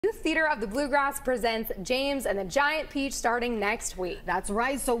Youth Theater of the Bluegrass presents James and the Giant Peach starting next week. That's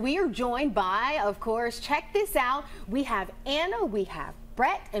right. So we are joined by, of course, check this out. We have Anna, we have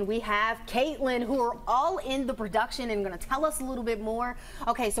Brett, and we have Caitlin, who are all in the production and going to tell us a little bit more.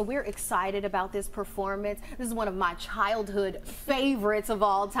 Okay, so we're excited about this performance. This is one of my childhood favorites of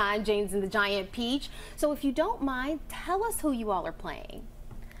all time, James and the Giant Peach. So if you don't mind, tell us who you all are playing.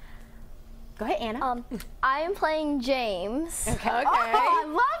 Go ahead, Anna. I am playing James. Okay. Oh, I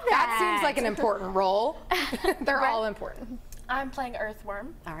love that. That seems like an important role. They're all important. I'm playing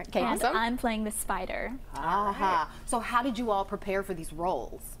Earthworm. All right, And Caitlin. I'm playing the spider. So how did you all prepare for these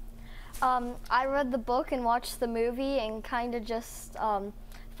roles? I read the book and watched the movie and kind of just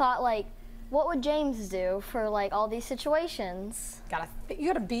thought, like, what would James do for, like, all these situations? You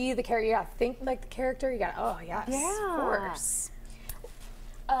gotta be the character. You gotta think like the character. You gotta. Oh yes. Yeah. Of course.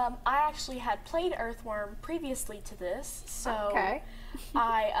 I actually had played Earthworm previously to this, so Okay.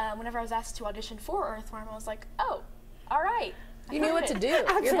 whenever I was asked to audition for Earthworm, I was like, oh, all right. You knew what to do. You're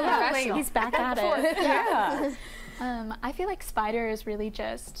professional. He's back at it. Yeah. I feel like Spider is really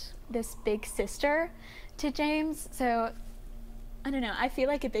just this big sister to James. So I don't know. I feel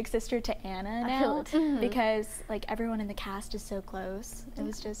like a big sister to Anna now because like everyone in the cast is so close. It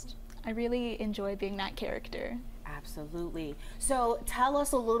was just I really enjoy being that character. Absolutely. So tell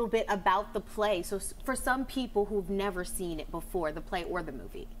us a little bit about the play. So for some people who've never seen it before, the play or the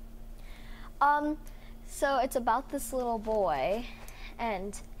movie. So it's about this little boy,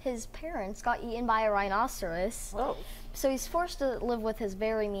 and his parents got eaten by a rhinoceros. Whoa. So he's forced to live with his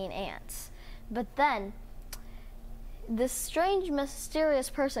very mean aunts. But then, this strange, mysterious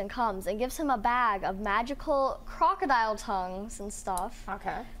person comes and gives him a bag of magical crocodile tongues and stuff.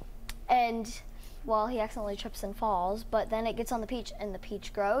 Okay. And, well, he accidentally trips and falls, but then it gets on the peach, and the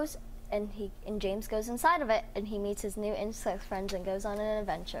peach grows, and James goes inside of it, and he meets his new insect friends and goes on an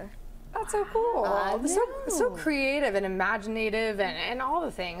adventure. That's so cool. So creative and imaginative and all the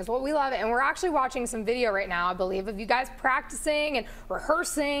things. Well, we love it. And we're actually watching some video right now, I believe, of you guys practicing and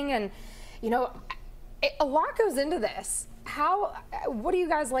rehearsing. And, you know, a lot goes into this. What do you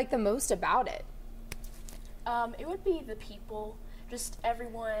guys like the most about it? It would be the people, just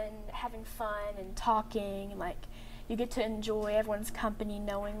everyone having fun and talking, and like you get to enjoy everyone's company,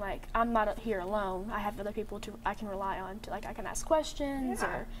 knowing like I'm not here alone. I have other people I can rely on to, like, I can ask questions,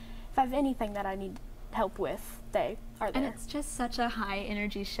 or if I have anything that I need help with, they are there. And it's just such a high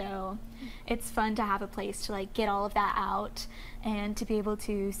energy show. It's fun to have a place to like get all of that out and to be able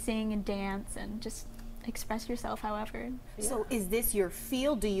to sing and dance and just express yourself however. So is this your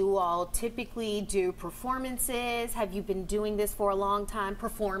field? Do you all typically do performances? Have you been doing this for a long time,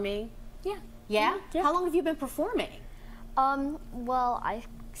 performing? Yeah. Yeah? How long have you been performing? Well, I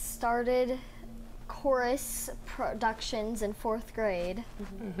started chorus productions in 4th grade.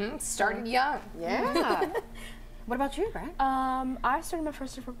 Started young. Yeah. What about you, Brad? I started my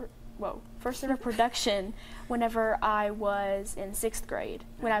first ever production whenever I was in 6th grade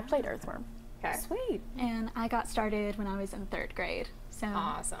when I played Earthworm. Okay. Sweet. And I got started when I was in 3rd grade. So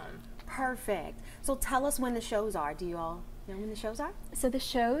Awesome. Perfect. So tell us when the shows are. Do you all know when the shows are? So the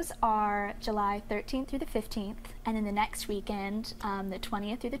shows are July 13th through the 15th, and then the next weekend, the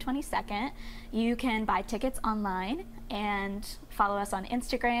 20th through the 22nd, you can buy tickets online and follow us on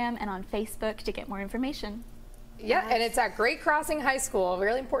Instagram and on Facebook to get more information. Yeah, and it's at Great Crossing High School.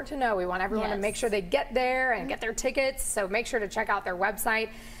 Really important to know. We want everyone to make sure they get there and get their tickets, so make sure to check out their website.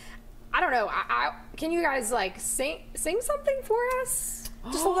 I don't know, can you guys like sing something for us?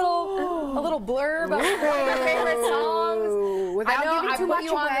 Just a little blurb of one of your favorite songs. Without giving too much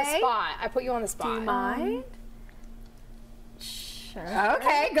away. I put you on the spot. Do you mind? Sure.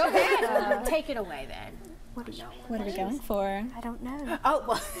 Okay, go ahead. Take it away then. What are we going for? I don't know. Oh,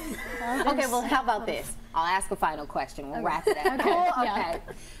 well. Okay, well, how about this? I'll ask a final question. We'll wrap it up. Cool? Yeah.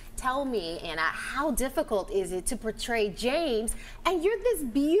 Okay. Tell me, Anna, how difficult is it to portray James, and you're this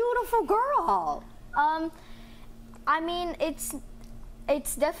beautiful girl? I mean, it's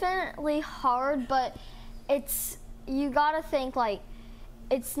definitely hard, but you gotta think, like,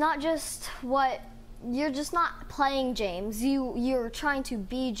 it's not just you're just not playing James. You're trying to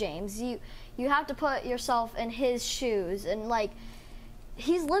be James. You have to put yourself in his shoes, and like,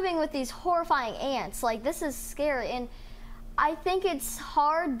 he's living with these horrifying ants. Like, this is scary, and I think it's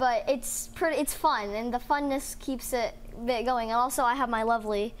hard, but it's fun, and the funness keeps it going. And also, I have my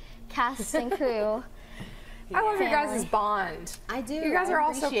lovely cast and crew. I love your guys' bond. I do. You guys are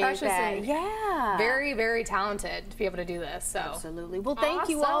all so precious and yeah, very, very talented to be able to do this. So absolutely. Well, thank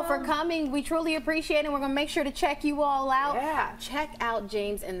you all for coming. We truly appreciate it. We're gonna make sure to check you all out. Yeah. Check out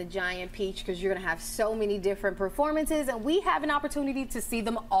James and the Giant Peach because you're gonna have so many different performances, and we have an opportunity to see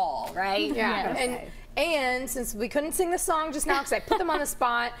them all, right? Yeah. And since we couldn't sing the song just now because I put them on the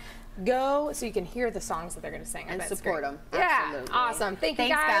spot, go so you can hear the songs that they're going to sing and support them. Yeah, Absolutely. awesome. Thank you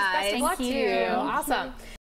Thanks, guys. Best of luck to you. Thank you. Awesome.